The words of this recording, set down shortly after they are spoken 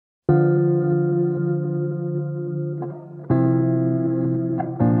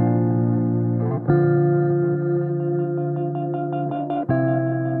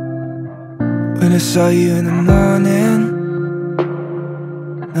When I saw you in the morning,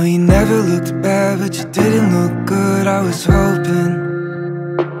 no, you never looked bad, but you didn't look good. I was hoping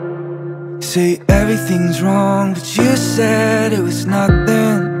you say everything's wrong, but you said it was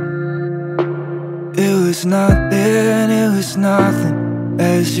nothing. It was nothing, it was nothing.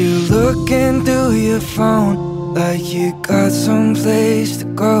 As you're looking through your phone, like you got someplace to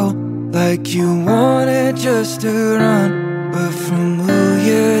go, like you wanted just to run, but from who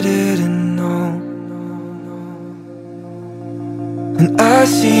you didn't know. And I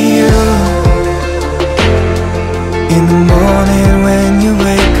see you in the morning when you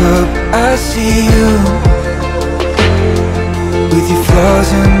wake up. I see you with your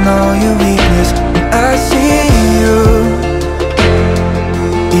flaws and all your weakness. And I see you,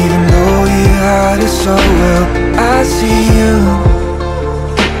 even though you hide it so well. I see you,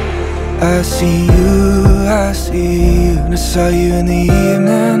 I see you, I see you. And I saw you in the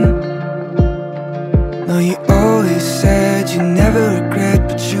evening. No, you always said you never regret,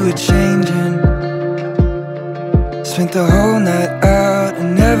 but you were changing. Spent the whole night out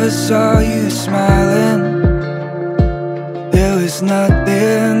and never saw you smiling. There was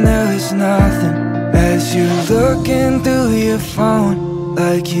nothing, there was nothing. As you're looking through your phone,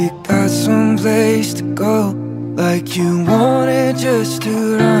 like you got someplace to go, like you wanted just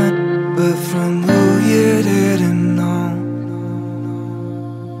to run, but from who you didn't know.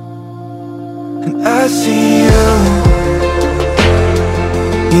 And I see you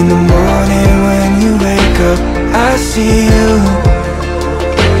in the morning when you wake up. I see you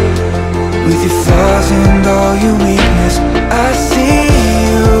with your flaws and all your weakness. I see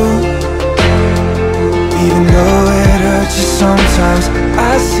you, even though it hurts you sometimes.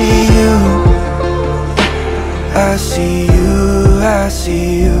 I see you, I see you, I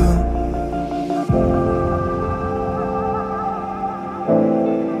see you.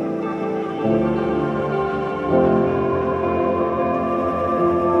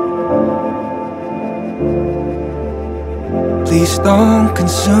 Please don't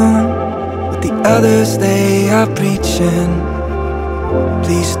consume what the others they are preaching.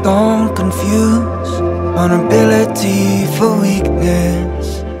 Please don't confuse vulnerability for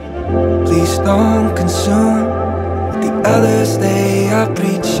weakness. Please don't consume what the others they are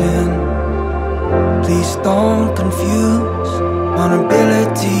preaching. Please don't confuse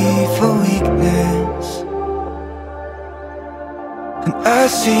vulnerability for weakness. And I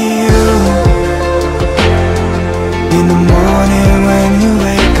see you in the morning when you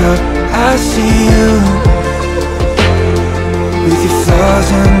wake up. I see you with your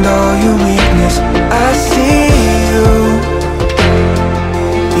flaws and all your weakness. I see you,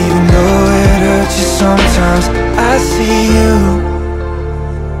 even though it hurts you sometimes. I see you,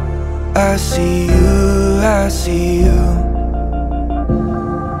 I see you, I see you.